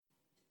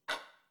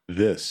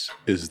This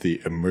is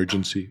the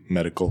Emergency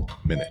Medical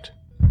Minute,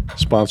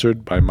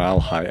 sponsored by Mile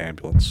High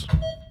Ambulance.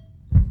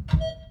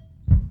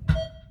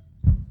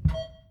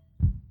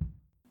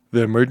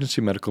 The Emergency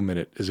Medical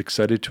Minute is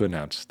excited to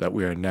announce that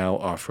we are now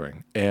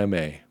offering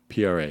AMA,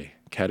 PRA,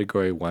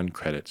 Category 1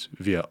 credits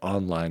via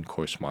online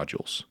course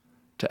modules.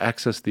 To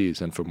access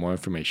these and for more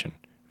information,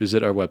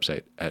 visit our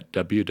website at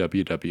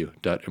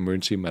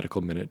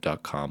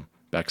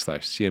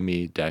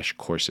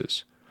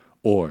www.emergencymedicalminute.com/CME-courses,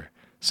 or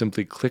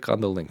simply click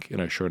on the link in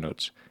our show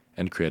notes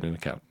and create an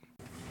account.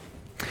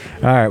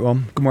 All right, well,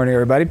 good morning,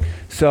 everybody.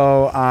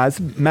 So it's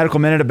a medical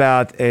minute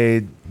about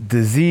a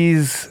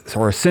disease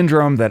or a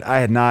syndrome that I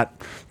had not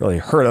really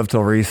heard of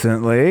till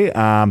recently.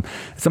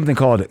 Something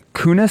called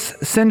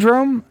Kounis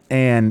syndrome,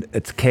 and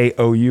it's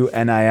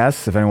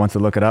Kounis if anyone wants to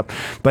look it up.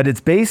 But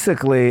it's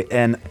basically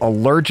an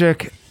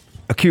allergic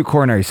acute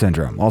coronary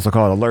syndrome, also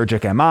called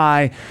allergic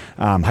MI,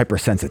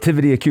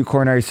 hypersensitivity acute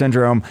coronary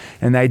syndrome.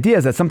 And the idea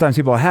is that sometimes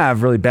people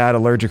have really bad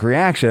allergic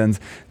reactions.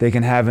 They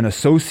can have an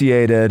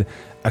associated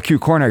acute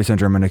coronary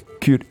syndrome and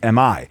acute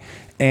MI.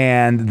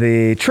 And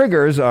the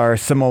triggers are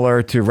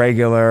similar to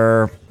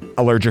regular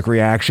allergic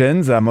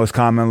reactions, most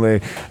commonly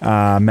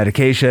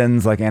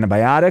medications like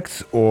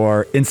antibiotics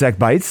or insect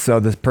bites. So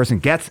this person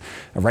gets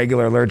a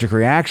regular allergic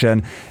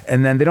reaction,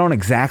 and then they don't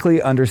exactly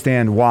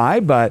understand why,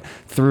 but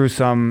through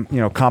some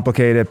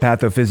complicated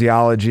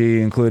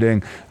pathophysiology,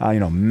 including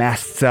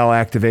mast cell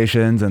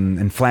activations and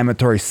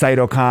inflammatory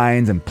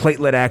cytokines and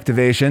platelet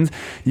activations,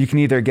 you can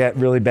either get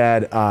really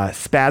bad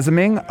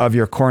spasming of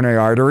your coronary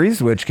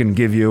arteries, which can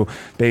give you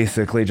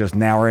basically just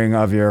narrowing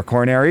of your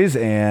coronaries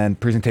and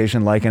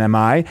presentation like an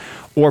MI,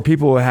 or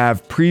people who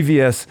have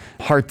previous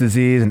heart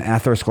disease and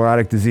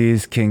atherosclerotic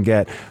disease can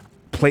get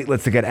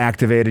platelets that get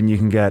activated, and you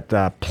can get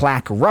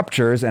plaque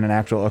ruptures and an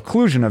actual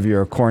occlusion of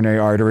your coronary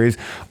arteries,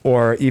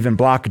 or even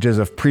blockages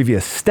of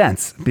previous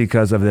stents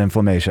because of the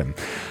inflammation.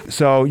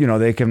 So,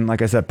 they can,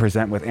 like I said,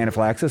 present with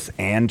anaphylaxis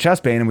and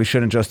chest pain, and we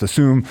shouldn't just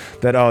assume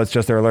that, it's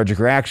just their allergic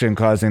reaction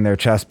causing their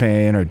chest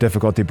pain or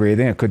difficulty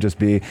breathing. It could just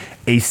be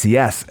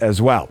ACS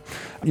as well.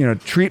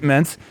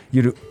 Treatments,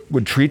 you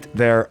would treat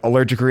their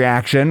allergic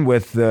reaction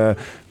with the,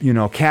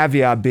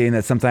 caveat being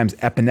that sometimes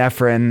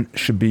epinephrine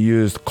should be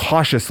used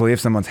cautiously. If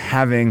someone's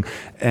having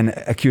an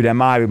acute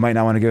MI, we might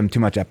not want to give them too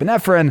much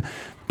epinephrine.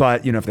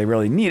 But, if they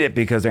really need it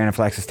because their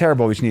anaphylaxis is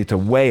terrible, we just need to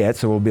weigh it.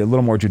 So we'll be a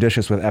little more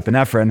judicious with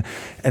epinephrine.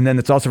 And then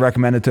it's also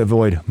recommended to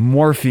avoid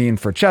morphine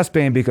for chest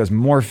pain because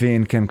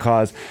morphine can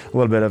cause a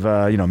little bit of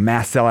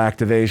mast cell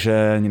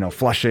activation,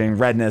 flushing,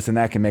 redness, and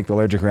that can make the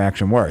allergic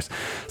reaction worse.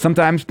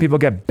 Sometimes people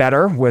get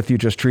better with you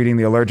just treating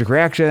the allergic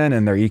reaction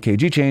and their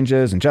EKG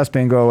changes and chest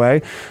pain go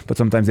away. But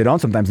sometimes they don't.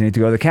 Sometimes they need to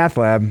go to the cath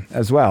lab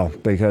as well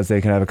because they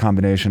can have a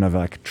combination of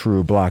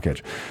true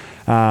blockage.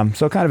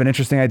 So kind of an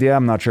interesting idea.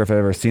 I'm not sure if I've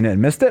ever seen it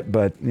and missed it,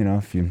 but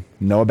if you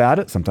know about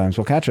it, sometimes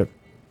we'll catch it.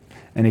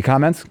 Any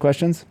comments,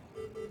 questions?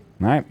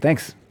 All right,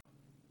 thanks.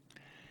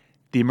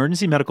 The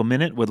Emergency Medical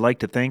Minute would like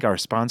to thank our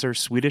sponsor,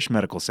 Swedish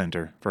Medical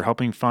Center, for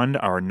helping fund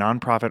our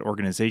nonprofit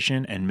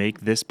organization and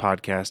make this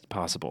podcast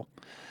possible.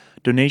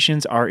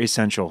 Donations are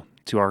essential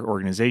to our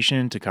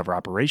organization to cover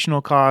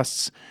operational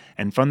costs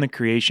and fund the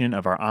creation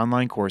of our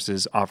online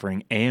courses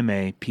offering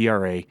AMA,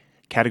 PRA,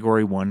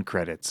 Category 1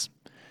 credits.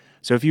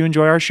 So if you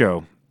enjoy our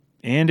show,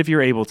 and if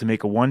you're able to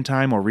make a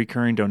one-time or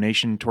recurring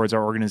donation towards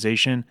our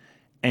organization,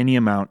 any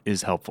amount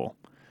is helpful.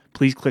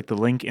 Please click the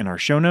link in our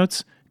show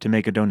notes to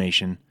make a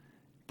donation.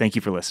 Thank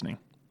you for listening.